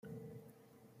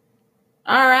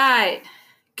All right.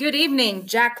 Good evening,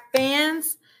 Jack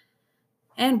fans,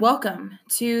 and welcome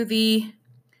to the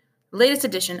latest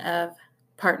edition of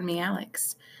Pardon Me,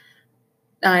 Alex.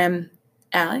 I am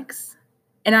Alex,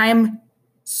 and I am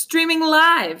streaming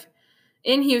live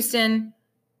in Houston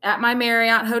at my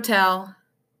Marriott Hotel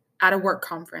at a work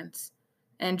conference.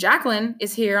 And Jacqueline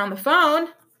is here on the phone.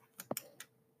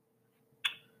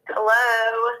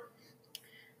 Hello.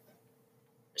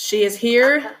 She is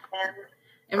here.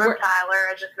 And we're Tyler.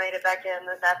 I just made it back in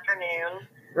this afternoon.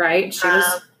 Right. She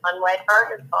was on White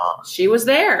Arkansas. She was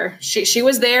there. She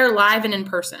was there live and in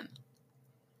person.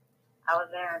 I was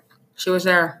there. She was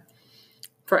there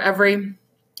for every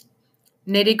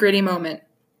nitty-gritty moment.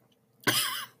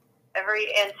 Every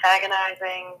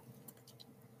antagonizing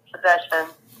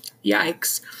possession.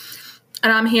 Yikes.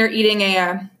 And I'm here eating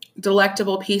a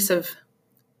delectable piece of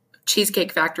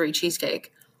Cheesecake Factory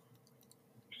cheesecake.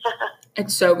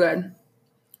 It's so good.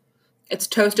 It's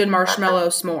toasted marshmallow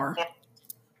s'more.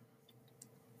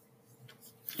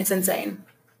 It's insane.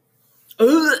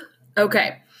 Ugh.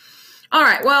 Okay. All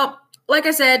right. Well, like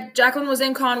I said, Jacqueline was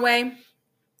in Conway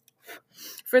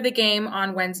for the game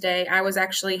on Wednesday. I was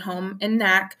actually home in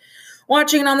NAC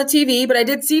watching it on the TV, but I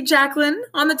did see Jacqueline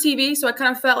on the TV, so I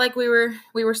kind of felt like we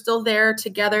were still there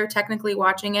together, technically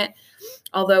watching it,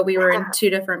 although we were in two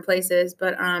different places.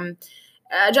 But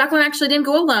Jacqueline actually didn't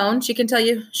go alone. She can tell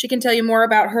you more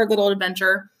about her little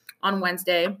adventure on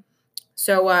Wednesday.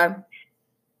 So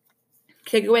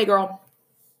take it away, girl.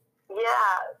 Yeah.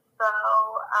 So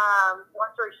long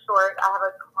story short, I have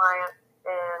a client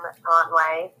in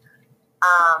Conway,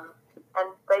 and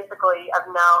basically I've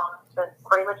known since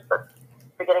pretty much the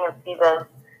beginning of season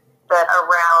that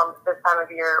around this time of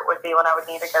year would be when I would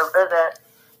need to go visit.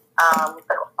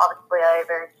 So obviously I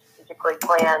very strategically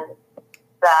planned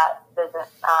that visit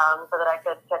so that I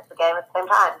could catch the game at the same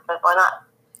time. So why not?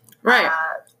 Right.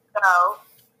 So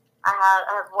I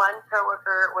have one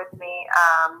coworker with me,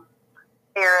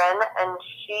 Erin, and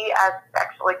she has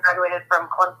actually graduated from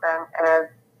Clemson and is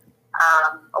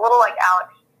a little like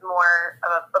Alex. She's more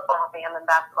of a football fan than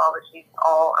basketball, but she's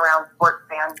all around sports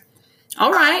fan.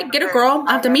 All right, get a girl.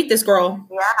 I have to meet this girl.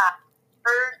 Yeah,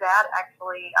 her dad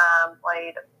actually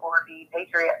played for the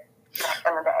Patriots back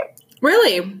in the day.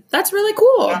 Really? That's really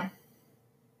cool. Yeah.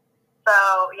 So,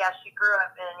 yeah, she grew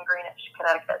up in Greenwich,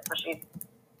 Connecticut, so she's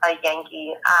a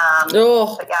Yankee.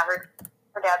 But, yeah, her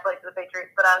dad played for the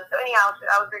Patriots. But, so, anyhow,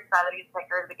 I was very excited to get to take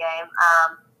her to the game.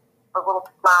 I was a little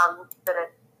bummed that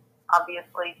it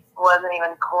obviously wasn't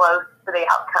even close to the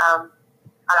outcome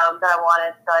that I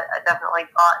wanted. So, I definitely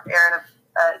bought Erin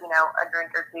a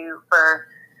drink or two for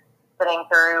sitting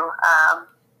through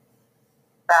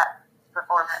that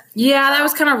performance. Yeah, that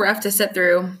was kind of rough to sit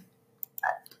through,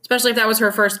 especially if that was her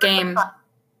first game.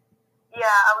 Yeah,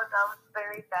 I was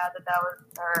very sad that was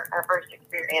her first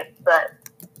experience, but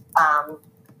I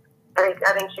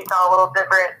think she saw a little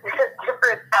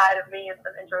different side of me and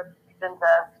some interest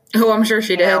into. Oh, I'm sure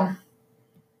she did.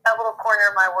 That little corner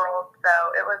of my world. So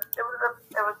it was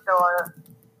still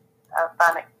a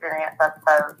fun experience, I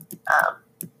suppose.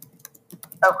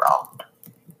 Overall.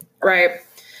 Right.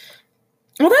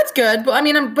 Well, that's good.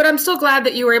 But I'm still glad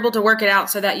that you were able to work it out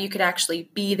so that you could actually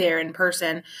be there in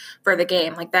person for the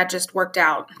game. Like that just worked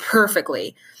out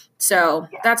perfectly. So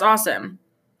That's awesome.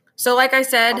 So like I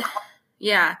said,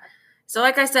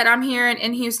 I'm here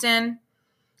in Houston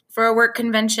for a work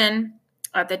convention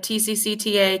at the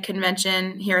TCCTA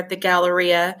convention here at the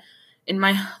Galleria in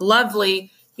my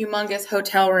lovely, humongous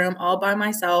hotel room all by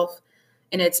myself.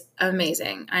 And it's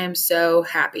amazing. I am so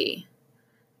happy.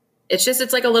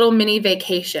 It's like a little mini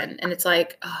vacation. And it's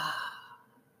like, I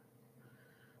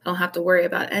don't have to worry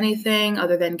about anything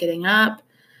other than getting up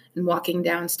and walking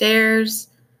downstairs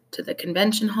to the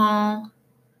convention hall,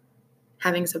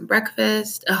 having some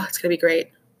breakfast. Oh, it's going to be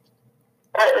great.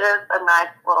 It is a nice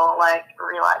little,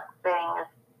 relaxing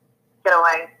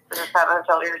getaway to just have a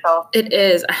hotel to yourself. It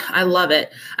is. I love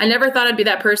it. I never thought I'd be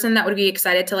that person that would be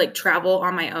excited to, travel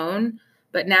on my own.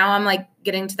 But now I'm,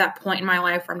 getting to that point in my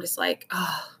life where I'm just like,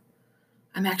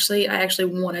 I actually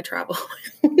want to travel.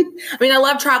 I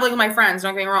love traveling with my friends,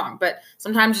 don't get me wrong, but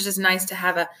sometimes it's just nice to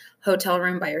have a hotel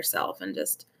room by yourself and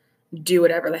just do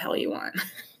whatever the hell you want.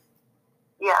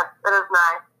 Yes, it is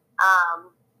nice.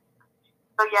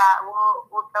 So yeah,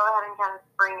 we'll go ahead and kind of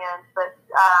spring in, but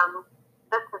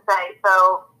just to say,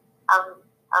 so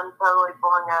I'm totally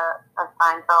pulling a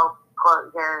Seinfeld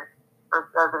quote here for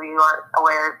those of you who aren't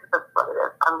aware. That's what it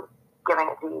is. I'm giving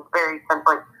it to you very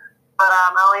simply. But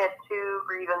I only had two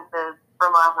grievances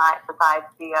from last night besides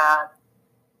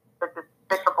the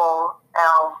despicable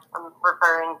L. I'm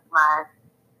referring to my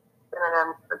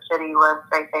synonyms for shitty list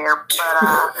right there.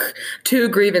 But 2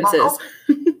 grievances.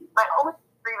 My only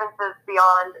grievances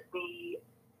beyond the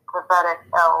pathetic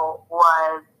L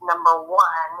was, number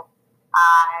one,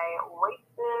 I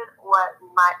wasted what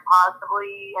might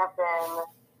possibly have been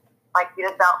my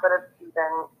cutest outfit of the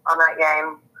season on that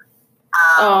game.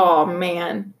 Oh,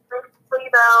 man. Basically,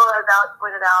 though, as Alex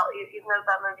pointed out, even though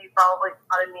some of you probably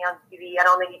spotted me on TV, I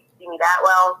don't think you can see me that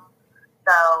well.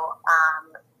 So,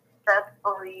 best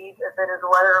believe if it is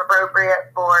weather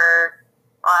appropriate for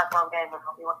last home game,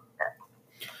 I'll be looking at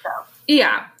it. So,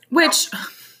 yeah, which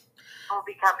will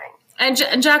be coming.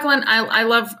 And Jacqueline, I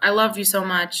love you so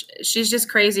much. She's just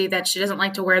crazy that she doesn't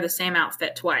like to wear the same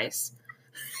outfit twice.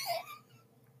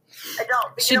 I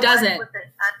don't. But she doesn't.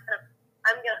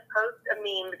 I'm going to post a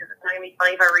meme because it's not going to be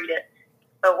funny if I read it.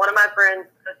 But one of my friends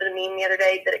posted a meme the other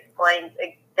day that explains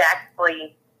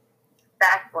exactly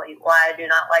why I do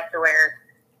not like to wear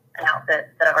an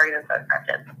outfit that I've already been photographed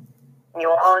in. And you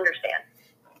will all understand.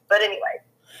 But anyway.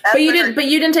 But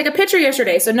you didn't take a picture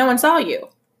yesterday, so no one saw you.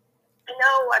 I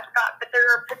know, I forgot, but there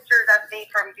are pictures I've made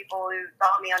from people who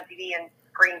saw me on TV and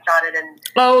screenshotted and.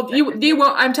 Oh, you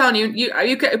won't. I'm telling you,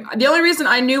 you could. The only reason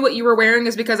I knew what you were wearing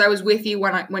is because I was with you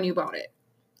when you bought it.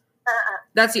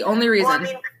 That's the only reason. Well, I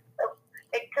mean,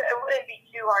 it wouldn't be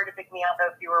too hard to pick me out though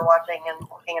if you were watching and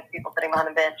looking at people sitting behind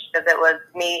the bench, because it was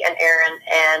me and Aaron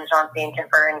and Chauncey and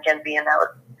Kemper and Kenzie, and that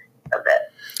was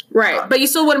it. Right, but you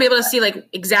still wouldn't be able to see like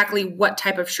exactly what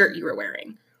type of shirt you were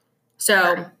wearing.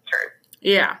 So, sure.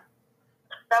 Yeah.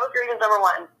 That was grievance number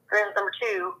one. Grievance number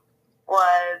two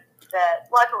was that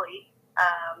luckily,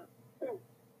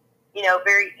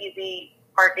 very easy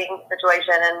parking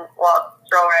situation, and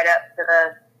stroll right up to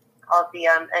the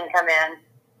Coliseum and come in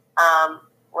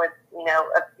with,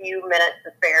 a few minutes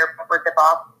to spare before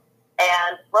tip-off.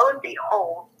 And lo and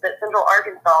behold, that Central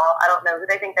Arkansas, I don't know who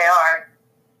they think they are,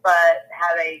 but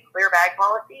have a clear bag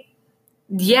policy.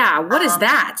 Yeah, what is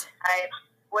that? I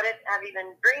wouldn't have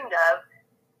even dreamed of.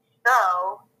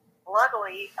 So,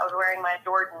 luckily, I was wearing my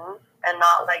Jordans and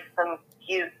not like some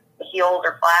cute heels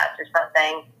or flats or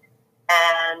something.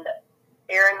 And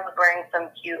Aaron was wearing some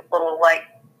cute little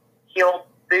heeled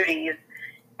booties.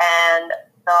 And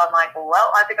so I'm like,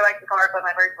 well, I have to go back to the car, put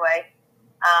my purse away.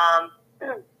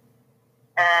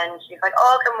 And she's like, oh,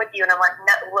 I'll come with you. And I'm like,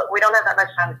 no, we don't have that much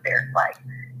time to spare.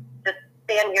 Just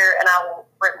stand here and I will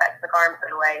sprint back to the car and put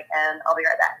it away, and I'll be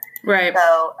right back. Right.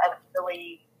 So I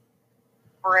really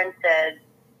sprinted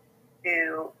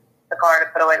to the car to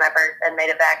put away my purse and made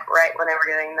it back right when they were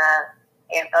doing the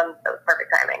anthem. So it was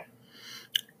perfect timing.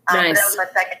 Nice. That was my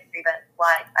second grievance.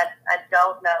 I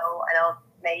don't know. I know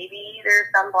maybe there's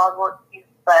some plausible excuse,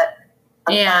 but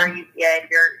I'm sorry, UCA,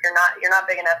 you're not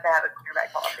big enough to have a clear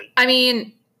bag policy. I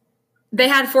mean, they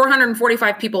had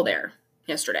 445 people there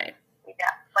yesterday. Yeah,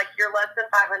 you're less than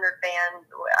 500 fans.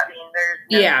 I mean, there's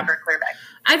no need for a clear bag.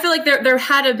 I feel like there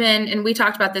had to have been, and we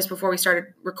talked about this before we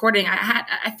started recording.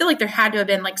 I feel like there had to have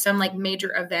been some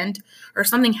major event or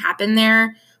something happened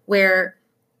there where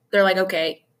they're like,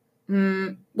 okay,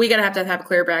 we gotta have a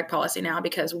clear bag policy now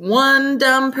because one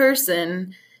dumb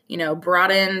person,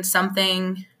 brought in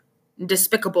something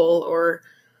despicable or,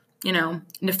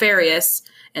 nefarious,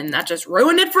 and that just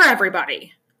ruined it for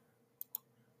everybody.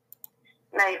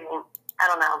 Maybe. I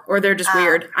don't know. Or they're just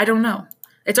weird. I don't know.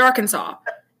 It's Arkansas.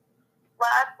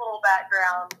 Last little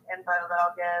background info that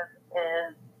I'll give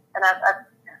is, and I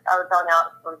was telling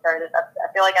Alex when we started this, I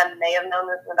feel like I may have known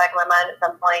this in the back of my mind at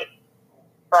some point,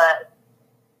 but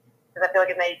because I feel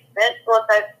like it made sense once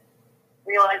I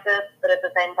realized this, but at the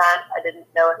same time, I didn't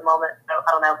know at the moment, so I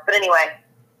don't know. But anyway,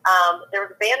 there was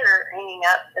a banner hanging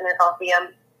up in the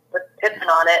Coliseum with Pippen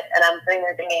on it, and I'm sitting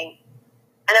there thinking,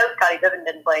 I know Scottie Pippen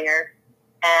didn't play here,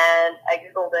 and I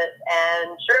Googled it,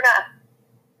 and sure enough,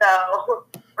 so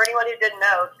for anyone who didn't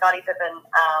know, Scottie Pippen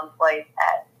plays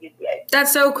at UCA.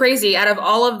 That's so crazy. Out of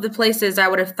all of the places I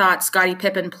would have thought Scottie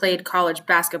Pippen played college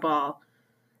basketball,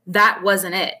 that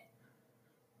wasn't it.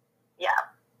 Yeah.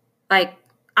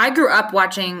 I grew up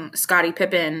watching Scottie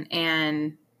Pippen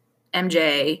and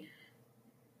MJ.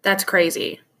 That's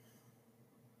crazy.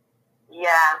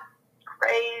 Yeah.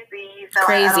 Crazy. So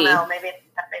crazy. I don't know. Maybe it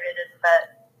is,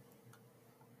 but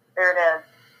there it is.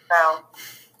 So.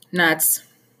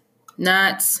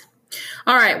 Nuts.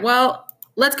 All right. Well,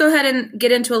 let's go ahead and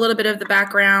get into a little bit of the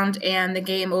background and the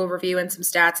game overview and some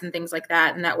stats and things like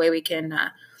that. And that way we can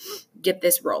get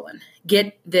this rolling.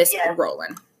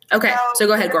 Rolling. Okay. So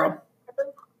go ahead, girl.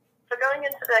 So going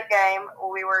into the game,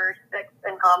 we were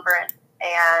 6th in conference,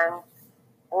 and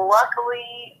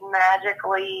luckily,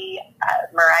 magically,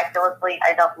 miraculously,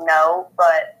 I don't know,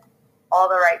 but all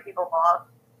the right people lost,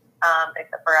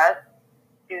 except for us,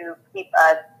 to keep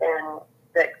us in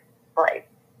sixth place.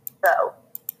 So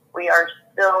we are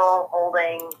still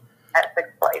holding at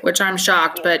sixth place. Which I'm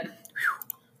shocked, but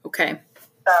okay.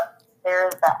 So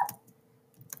there's that.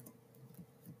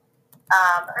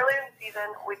 Earlier in the season,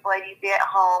 we played UCA at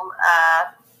home.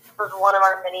 This was one of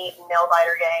our many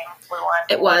nail-biter games. We won.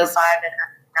 It was 5 and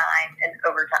 9 in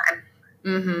overtime.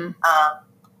 Mm-hmm.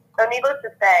 So needless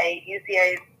to say,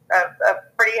 UCA is a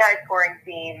pretty high-scoring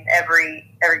team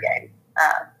every game.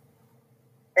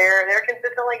 They're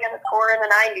consistently going to score in the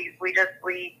 90s.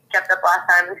 We kept up last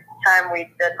time we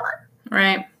did not.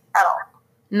 Right. At all.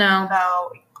 No.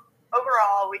 So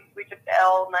overall, we took the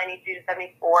L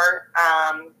 92-74.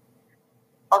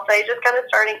 I'll say just kind of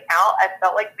starting out, I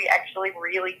felt like we actually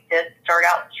really did start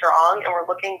out strong and we're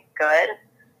looking good.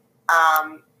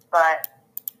 But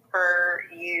for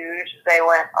Hughes, they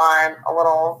went on a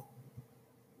little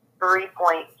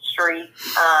 3-point streak.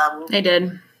 They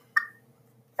did.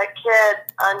 A kid,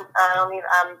 I'm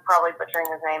probably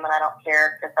butchering his name, and I don't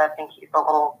care because I think he's a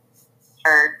little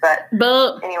turd. But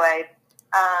anyway,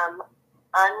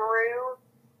 Unruh,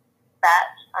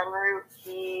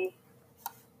 he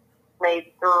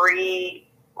made 3.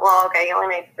 Well, okay, he only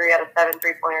made 3 out of 7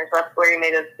 3-pointers. So that's where he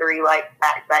made those 3 back. He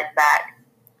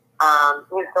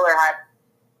was still their high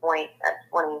point at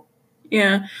 20.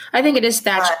 Yeah, I think it is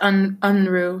Thatch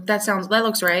Unruh. That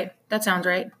looks right. That sounds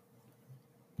right.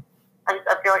 I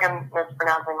feel like I'm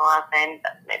mispronouncing the last name,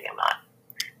 but maybe I'm not.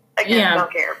 Again, I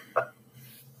don't care. But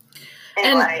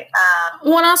anyway.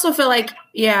 One also feel like,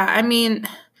 I mean,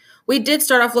 we did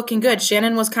start off looking good.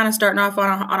 Shannon was kind of starting off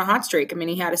on a hot streak. I mean,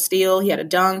 he had a steal, he had a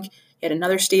dunk, he had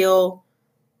another steal.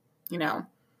 You know,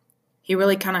 he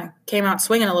really kind of came out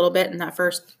swinging a little bit in that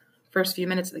first few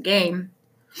minutes of the game.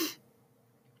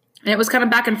 And it was kind of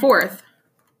back and forth.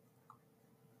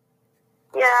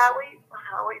 Yeah,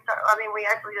 we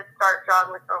actually just start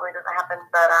strong, which normally doesn't happen.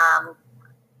 But,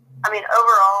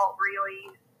 overall,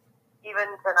 really, even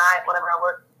tonight, whenever I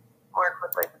looked more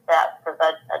quickly at the stats, because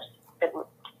I just didn't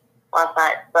last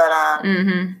night. But,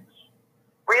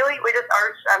 really,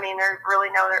 there's really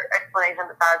no other explanation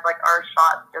besides, our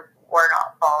shots just were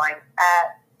not falling.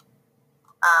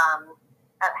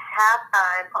 At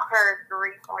halftime, our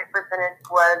 3-point percentage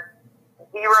was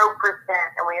 0%,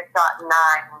 and we had shot 9.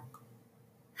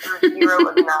 0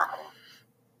 of 9.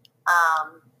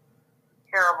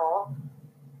 Terrible.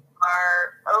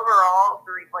 Our overall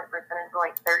 3-point percentage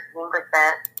was 13%.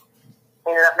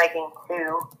 We ended up making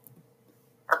 2.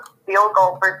 Our field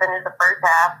goal percentage the first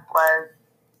half was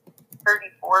 34%.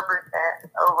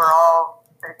 Overall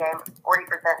for the game, 40%.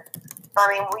 So,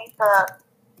 we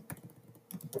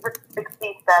took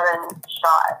 67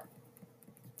 shots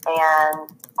and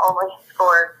only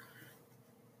scored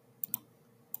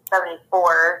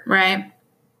 74. Right.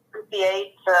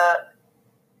 58 to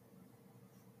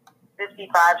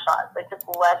 55 shots. They took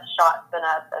less shots than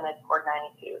us, and they scored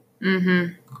 92. Mm-hmm.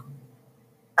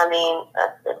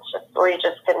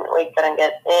 We couldn't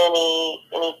get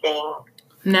anything.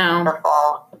 No. To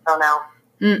fall. So no.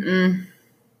 Mm-mm.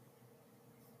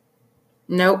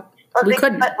 Nope. We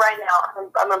couldn't. But right now, I'm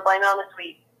going to blame it on the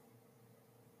tweet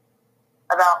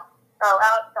about. Oh,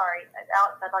 Alex, sorry.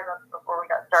 Alex, I talked about this before we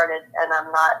got started, and I'm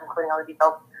not including all the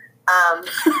details.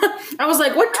 I was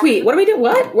like, what tweet? What do we do?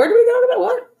 What? Where do we go about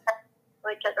what?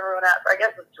 Let me check everyone out. I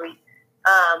guess it's a tweet.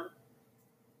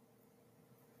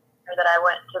 That I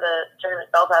went to the tournament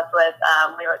Belfast with.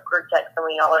 We were group text, and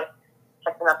we always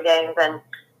texting about the games. And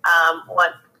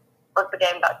once the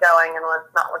game got going and was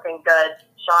not looking good,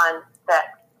 Sean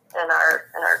texted in our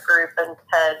group and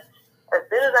said, as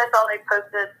soon as I saw they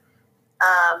posted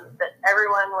that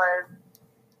everyone was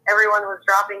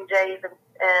dropping J's and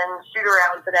shoot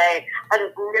around today, I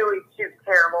just knew we'd shoot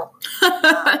terrible.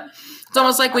 It's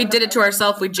almost like we did it to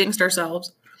ourselves. We jinxed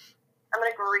ourselves. I'm going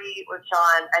to agree with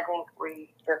Sean. I think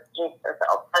we just jinxed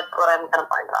ourselves. That's what I'm going to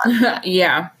find on.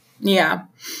 Yeah.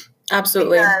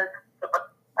 Absolutely. Because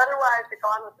otherwise, to go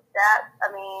on with the stats,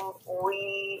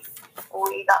 we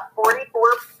got 44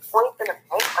 points in the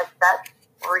paint. That's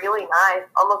really nice.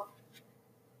 Almost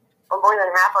more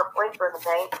than half our points were in the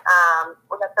paint.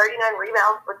 We got 39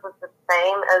 rebounds, which was the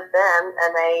same as them,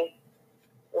 and they,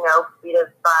 beat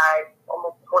us by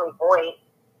almost 20 points.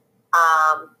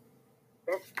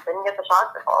 Just didn't get the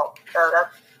shots to fall. So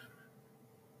that's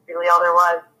really all there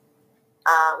was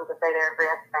to say there for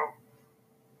yesterday.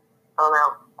 I don't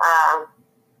know.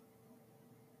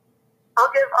 I'll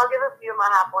give a few of my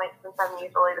high points since I'm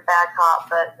usually the bad cop,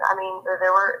 but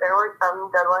there were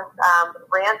some good ones.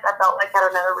 Rance, I felt like had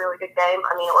another really good game.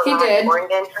 It wasn't a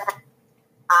scoring game for him,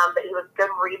 but he was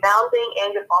good rebounding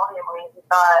and good ball handling. He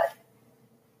got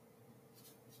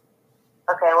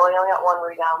Okay, well, he only got one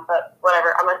rebound, but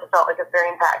whatever. I must have felt like it's very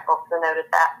impactful because I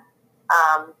noticed that.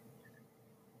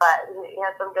 But he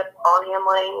had some good ball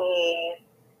handling. He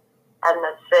had an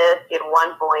assist. He had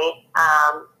 1 point.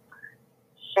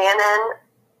 Shannon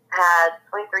had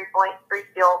 23 points, 3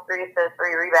 steals, 3 assists,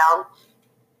 3 rebounds.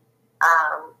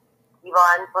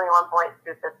 Yvonne, 21 points,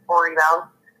 2 assists, 4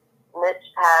 rebounds. Mitch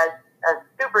had a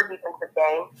super defensive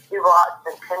game, 2 blocks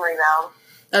and 10 rebounds.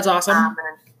 That's awesome.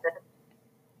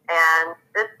 And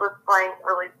this was playing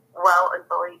really well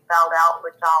until he fouled out,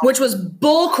 which was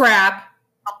bull crap.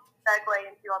 I'll segue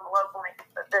into on the low point,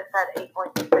 but this had 8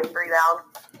 points and 6 rebounds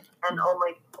and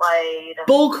only played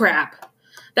bull crap.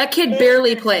 That kid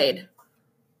barely played.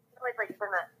 Only played 10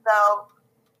 minutes. So,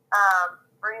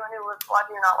 for anyone who was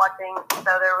watching or not watching,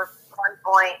 so there was 1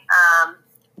 point.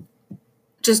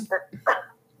 Just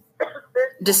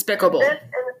despicable. This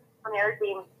and the other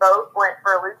team both went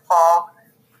for a loose ball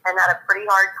and had a pretty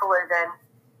hard collision.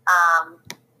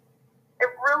 It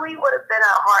really would have been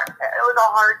it was a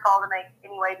hard call to make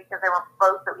anyway because they were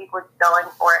both so equally going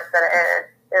for it that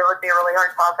it would be a really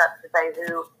hard toss up to say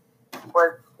who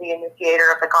was the initiator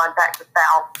of the contact to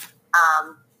foul.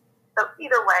 So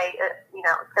either way, it's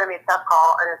going to be a tough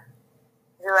call, and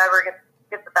whoever gets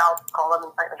the foul call, I'm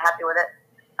slightly happy with it.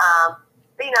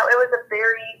 But it was a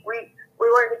we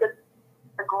weren't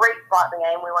a great spot in the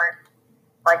game. We weren't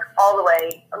all the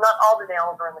way. Not all the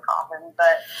nails were in the coffin,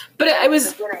 but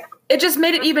it just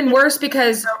made it even worse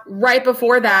because right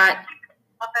before that,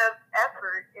 a lot of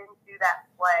effort into that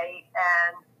play,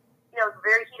 and it was a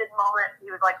very heated moment. He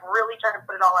was really trying to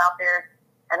put it all out there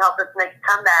and help us make a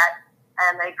comeback,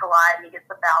 and they collide, and he gets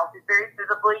the foul. He's very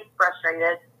visibly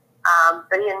frustrated,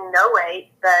 but he in no way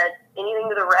said anything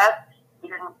to the ref. He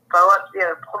didn't go up to the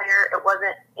other player. It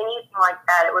wasn't anything like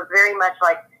that. It was very much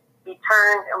like he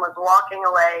turned and was walking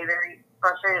away, very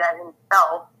frustrated at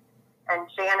himself. And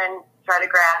Shannon tried to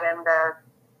grab him to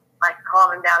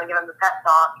calm him down and give him the pep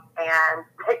talk, and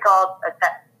they called a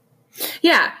tech.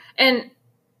 Yeah, and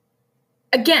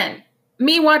again,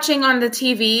 me watching on the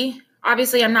TV,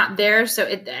 obviously I'm not there, so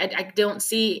I don't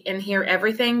see and hear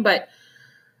everything, but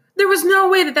there was no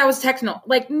way that was technical.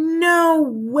 No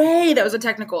way that was a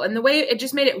technical. And the way it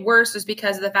just made it worse was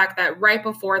because of the fact that right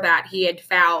before that, he had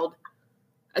fouled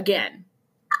again.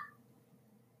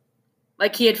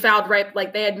 He had fouled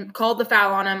they had called the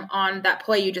foul on him on that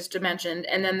play you just mentioned,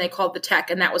 and then they called the tech,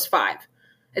 and that was 5.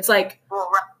 It's yeah.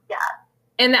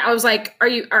 And I was like, are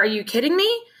you kidding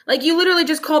me? You literally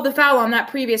just called the foul on that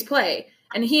previous play,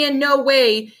 and he in no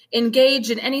way engaged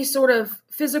in any sort of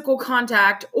physical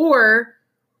contact or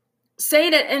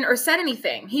said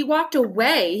anything. He walked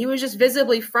away. He was just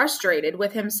visibly frustrated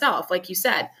with himself, like you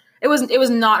said. It was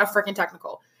not a freaking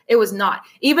technical. It was not.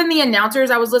 Even the announcers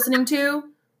I was listening to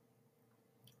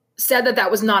said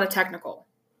that was not a technical.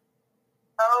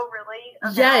 Oh, really?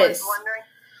 Okay, yes. I was wondering.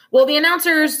 Well, the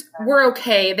announcers were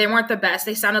okay. They weren't the best.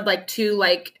 They sounded like 2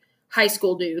 high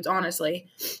school dudes, honestly.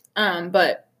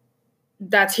 But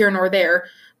that's here nor there.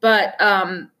 But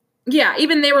yeah,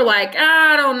 even they were like,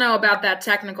 I don't know about that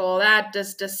technical. That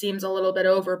just seems a little bit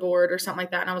overboard or something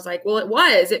like that. And I was like, well, it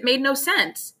was. It made no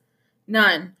sense.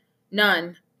 None.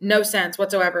 No sense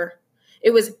whatsoever.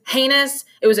 It was heinous.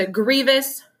 It was a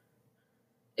grievous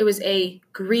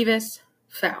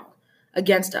foul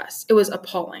against us. It was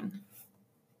appalling.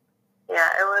 Yeah,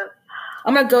 it was.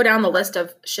 I'm going to go down the list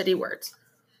of shitty words.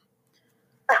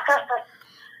 But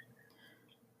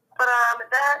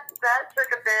that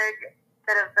took a big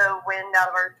bit of the wind out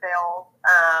of our sails.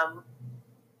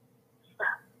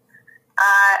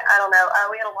 I don't know.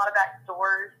 We had a lot of back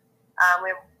doors. We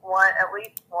have at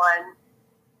least one.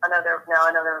 I know there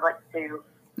was 2.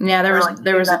 Yeah, there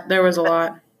was a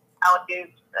lot.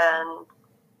 Alley-oops, and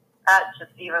that's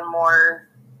just even more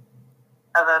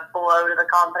of a blow to the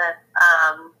confidence.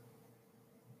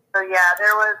 So yeah, I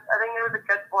think there was a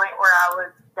good point where I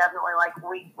was definitely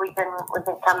we can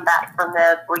come back from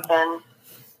this. We can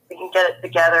get it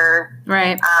together.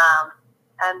 Right.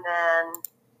 And then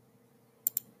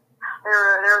there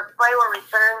was a play where we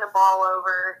turned the ball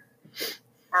over,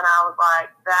 and I was like,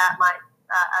 that might.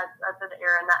 I said to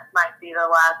Aaron, that might be the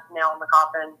last nail in the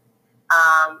coffin.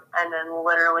 And then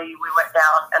literally we went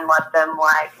down and let them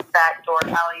backdoor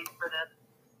alleys for this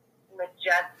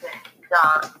majestic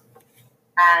dunk.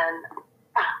 And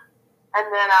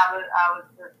then I was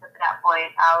just at that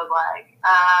point, I was like,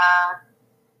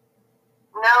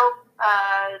 nope,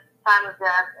 time of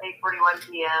death,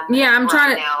 8:41 p.m. Yeah, I'm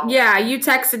trying to. Yeah, you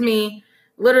texted me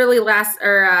literally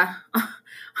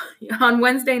on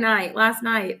Wednesday night, last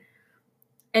night,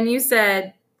 and you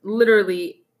said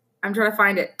literally, I'm trying to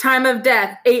find it. Time of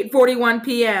death, 8:41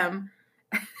 p.m.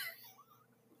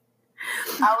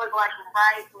 I was like,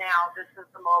 right now, this is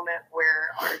the moment where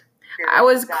I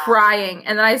was crying,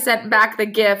 and then I sent back the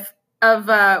GIF of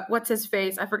what's his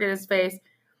face? I forget his face.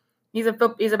 He's a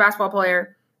basketball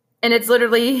player, and it's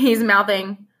literally he's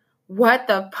mouthing, "What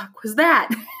the fuck was that?"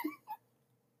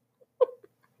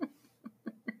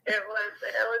 It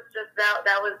was just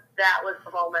that was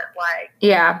the moment. Like,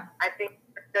 yeah, I think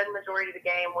the good majority of the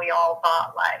game, we all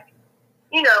thought like,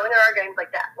 and there are games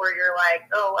like that where you're like,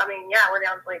 oh, I mean, yeah, we're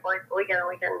down 20 points, but we can.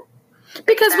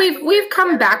 Because we've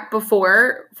come back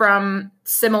before from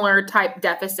similar type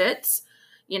deficits.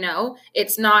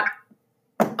 It's not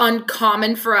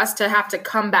uncommon for us to have to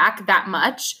come back that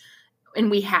much,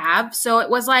 and we have. So it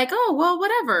was like, oh well,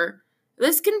 whatever.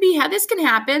 This can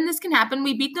happen. This can happen.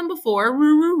 We beat them before.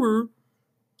 Woo woo woo.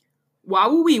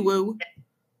 Wow wee woo.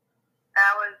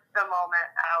 That was the moment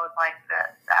I was like,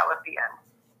 that was the end.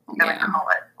 I'm gonna call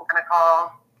it. I'm gonna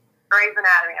call Grey's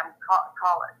Anatomy. I'm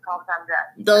call the time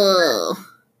death. Duh.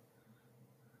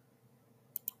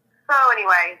 So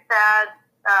anyway, sad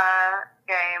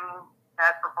game,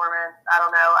 sad performance. I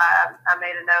don't know. I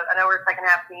made a note. I know we're second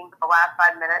half team, but the last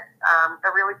 5 minutes,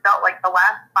 it really felt like the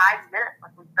last 5 minutes,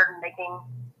 like we started making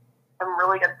some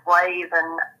really good plays,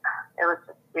 and it was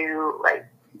just too like.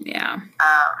 Yeah.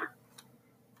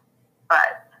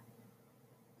 But.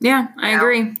 Yeah, I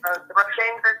agree. The road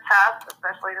games are tough,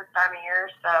 especially this time of year.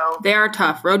 So they are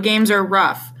tough. Road games are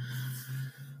rough.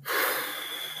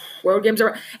 Road games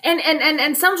are,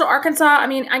 and Central Arkansas. I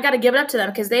mean, I got to give it up to them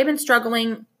because they've been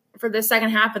struggling for the second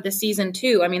half of the season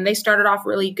too. I mean, they started off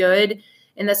really good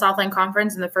in the Southland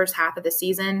Conference in the first half of the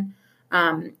season,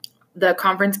 the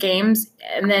conference games,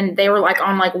 and then they were like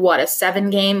on like what, a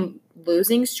 7-game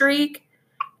losing streak,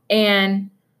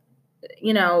 and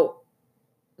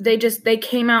they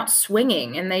came out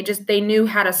swinging, and they knew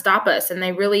how to stop us, and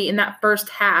they really in that first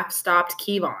half stopped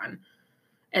Kevon.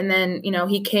 And then,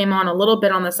 he came on a little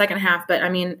bit on the second half, but I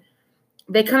mean,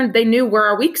 they knew where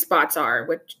our weak spots are,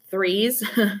 which threes,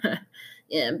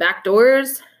 yeah, back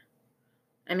doors.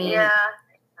 I mean, yeah,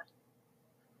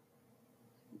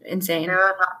 insane. It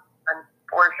was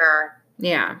for sure.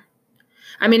 Yeah.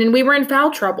 I mean, and we were in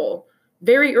foul trouble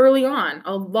very early on.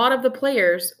 A lot of the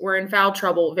players were in foul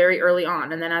trouble very early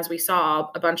on. And then as we saw,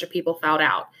 a bunch of people fouled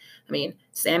out. I mean,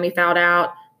 Sammy fouled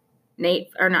out,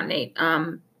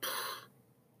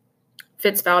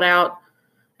 Fitz fouled out.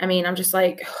 I mean, I'm just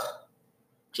like,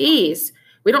 geez,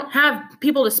 we don't have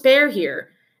people to spare here.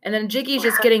 And then Jiggy's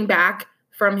just getting back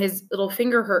from his little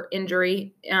finger hurt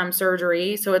injury,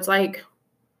 surgery. So it's like,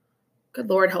 good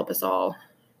Lord, help us all.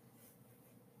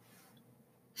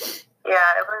 Yeah,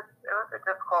 it was a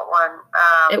difficult one.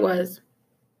 It was.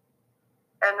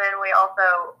 And then we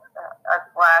also,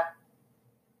 at the last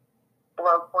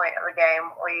low point of the game,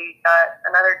 we got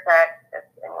another text. If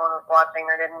anyone was watching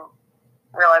or didn't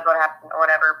realize what happened or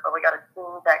whatever, but we got a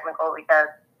team technical because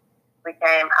we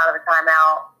came out of the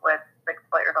timeout with 6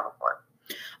 players on the floor.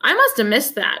 I must have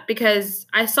missed that because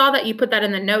I saw that you put that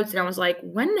in the notes, and I was like,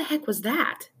 when the heck was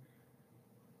that?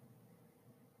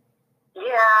 Yeah,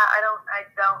 I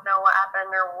don't know what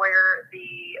happened or where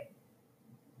the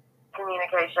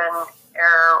communication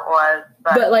error was.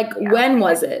 But like, yeah. When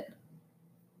was it?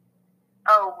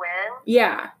 Oh, when?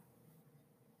 Yeah.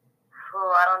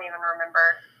 Oh, I don't even remember.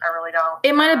 I really don't.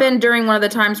 It might have been during one of the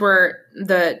times where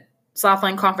the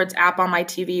Southland Conference app on my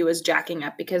TV was jacking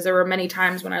up, because there were many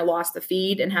times when I lost the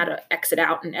feed and had to exit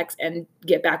out and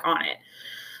get back on it.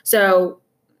 So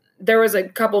there was a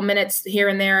couple minutes here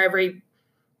and there every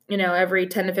 10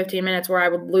 to 15 minutes where I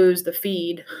would lose the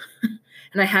feed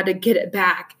and I had to get it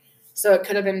back. So it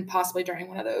could have been possibly during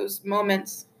one of those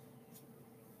moments.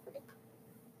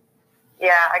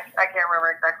 Yeah, I can't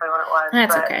remember exactly what it was.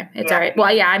 That's okay. It's all right.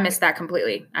 Well, yeah, I missed that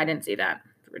completely. I didn't see that.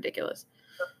 It's ridiculous.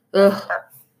 Ugh.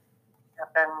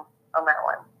 Happened on that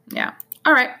one. Yeah.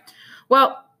 All right.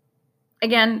 Well,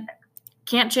 again,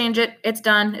 can't change it. It's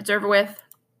done. It's over with.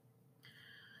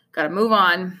 Got to move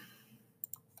on.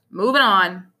 Moving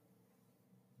on.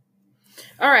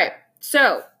 All right.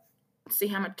 So, let's see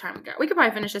how much time we got. We could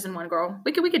probably finish this in one, girl.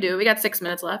 We could do it. We got 6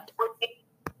 minutes left.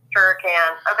 Sure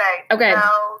can. Okay.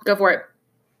 So, go for it.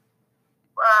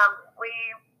 We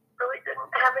really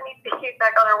didn't have any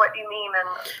feedback on our What Do You Mean?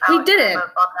 And we didn't.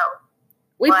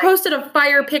 We posted a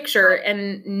fire picture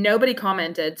and nobody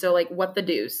commented. So, like, what the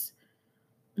deuce?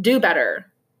 Do better.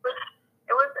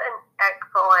 It was an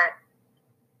excellent,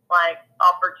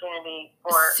 opportunity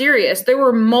for... Serious. There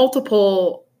were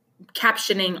multiple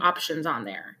captioning options on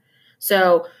there.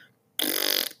 So,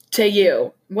 to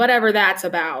you, whatever that's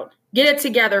about. Get it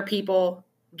together, people.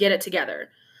 Get it together.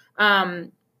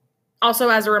 Also,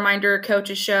 as a reminder,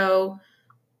 Coach's Show,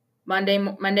 Monday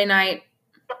night,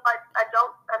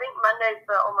 I think Monday's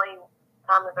the only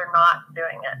time that they're not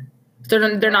doing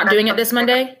it. They're not doing it this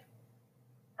Monday?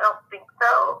 I don't think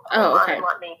so. Oh, okay.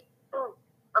 Let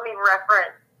me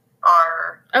reference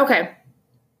our... Okay.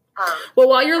 Well,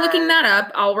 while you're looking that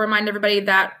up, I'll remind everybody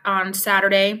that on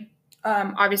Saturday,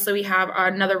 obviously we have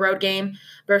another road game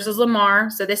versus Lamar.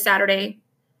 So this Saturday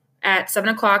at 7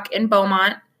 o'clock in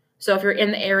Beaumont. So if you're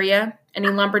in the area, any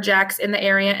Lumberjacks in the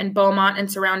area and Beaumont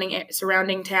and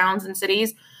surrounding towns and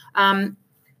cities, head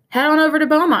on over to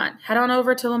Beaumont. Head on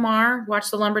over to Lamar. Watch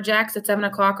the Lumberjacks at 7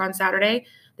 o'clock on Saturday.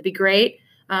 That'd be great.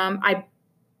 I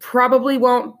probably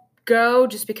won't go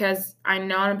just because I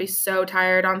know I'm going to be so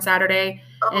tired on Saturday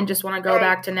and just want to go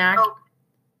back to NAC. Oh,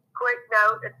 quick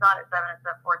note, it's not at 7, it's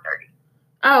at 4:30.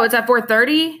 Oh, it's at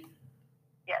 4:30?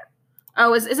 Yes.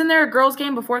 Oh, isn't there a girls'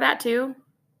 game before that too?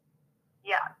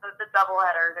 Yeah, so it's a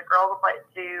doubleheader. The girls will play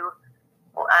at 2,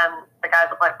 the guys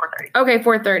will play at 4:30. Okay,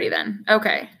 4:30 then.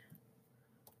 Okay.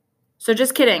 So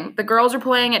just kidding. The girls are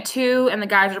playing at 2 and the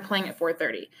guys are playing at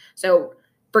 4:30. So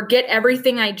forget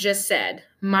everything I just said,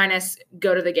 minus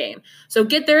go to the game. So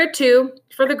get there at 2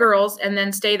 for the girls and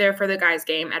then stay there for the guys'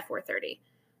 game at 4:30.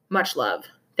 Much love.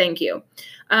 Thank you.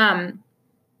 So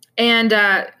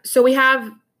we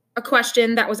have a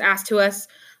question that was asked to us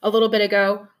a little bit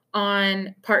ago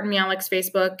on Pardon Me Alex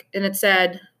Facebook, and it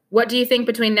said, what do you think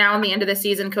between now and the end of the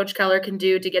season Coach Keller can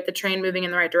do to get the train moving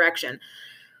in the right direction?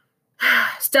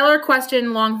 Stellar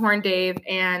question, Longhorn Dave,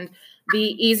 and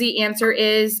the easy answer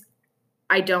is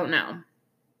I don't know.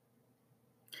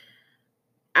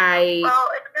 On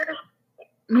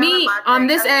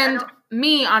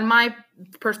my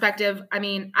perspective, I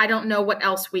mean, I don't know what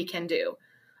else we can do.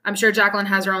 I'm sure Jacqueline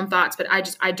has her own thoughts, but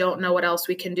I don't know what else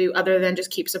we can do other than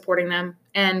just keep supporting them.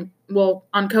 And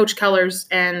on Coach Keller's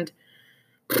and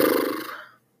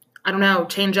I don't know,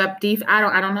 change up I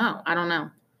don't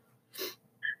know.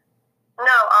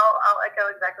 No, I'll echo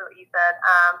exactly what you said.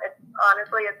 It's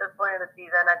honestly at this point of the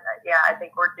season, I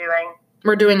think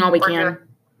we're doing all we can.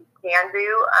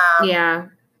 Yeah,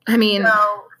 I mean,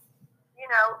 so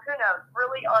who knows?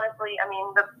 Really, honestly, I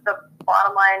mean, the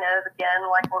bottom line is again,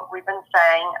 like what we've been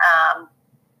saying,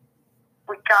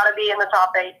 we've got to be in the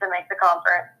top 8 to make the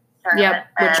conference tournament.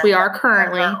 Yep, which we are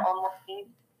currently. Our only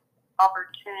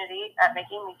opportunity at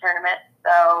making the tournament.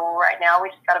 So right now, we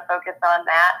just got to focus on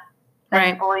that.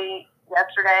 Right. Thankfully,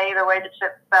 yesterday, the way the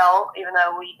chips fell, even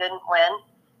though we didn't win,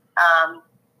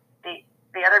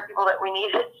 the other people that we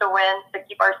needed to win to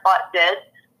keep our spot did.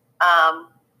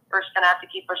 We're just going to have to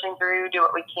keep pushing through, do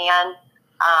what we can.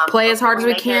 Play as hard as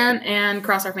we can and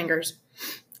cross our fingers.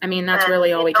 I mean, that's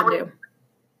really all we can do.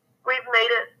 We've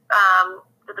made it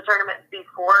to the tournament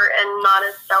before and not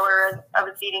as stellar of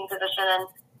a seeding position and,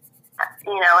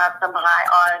 have some high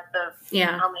odds of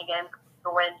how many games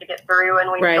to win to get through, and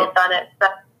we've still done it.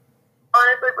 But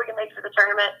honestly, if we can make it to the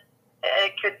tournament,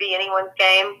 it could be anyone's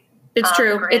game. It's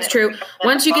true. It's true.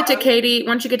 Once you get to Katy,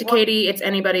 it's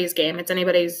anybody's game.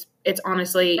 It's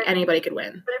honestly anybody could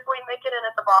win. But if we make it in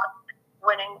at the box,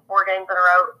 winning 4 games in a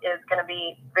row is going to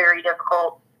be very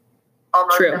difficult,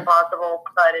 almost impossible.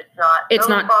 But it's not. It's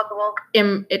not impossible.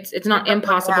 It's not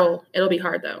impossible. It'll be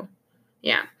hard though.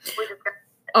 Yeah.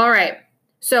 All right.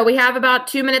 So we have about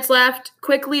 2 minutes left.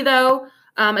 Quickly though,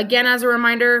 again as a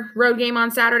reminder, road game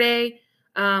on Saturday.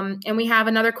 And we have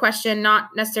another question, not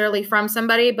necessarily from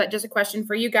somebody, but just a question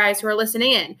for you guys who are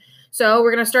listening in. So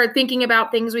we're going to start thinking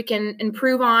about things we can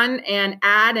improve on and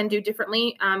add and do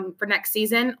differently for next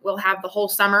season. We'll have the whole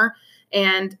summer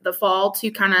and the fall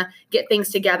to kind of get things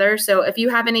together. So if you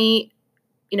have any,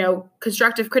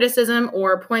 constructive criticism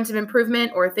or points of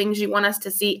improvement or things you want us to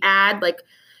see add, like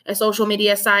a social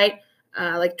media site,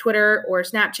 like Twitter or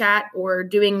Snapchat, or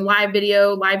doing live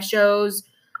video, live shows,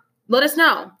 let us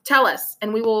know. Tell us,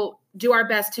 and we will do our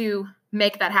best to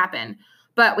make that happen.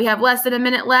 But we have less than a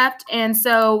minute left, and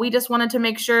so we just wanted to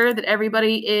make sure that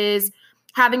everybody is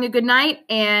having a good night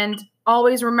and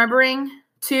always remembering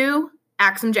to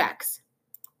axe 'em Jacks.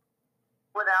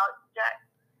 Without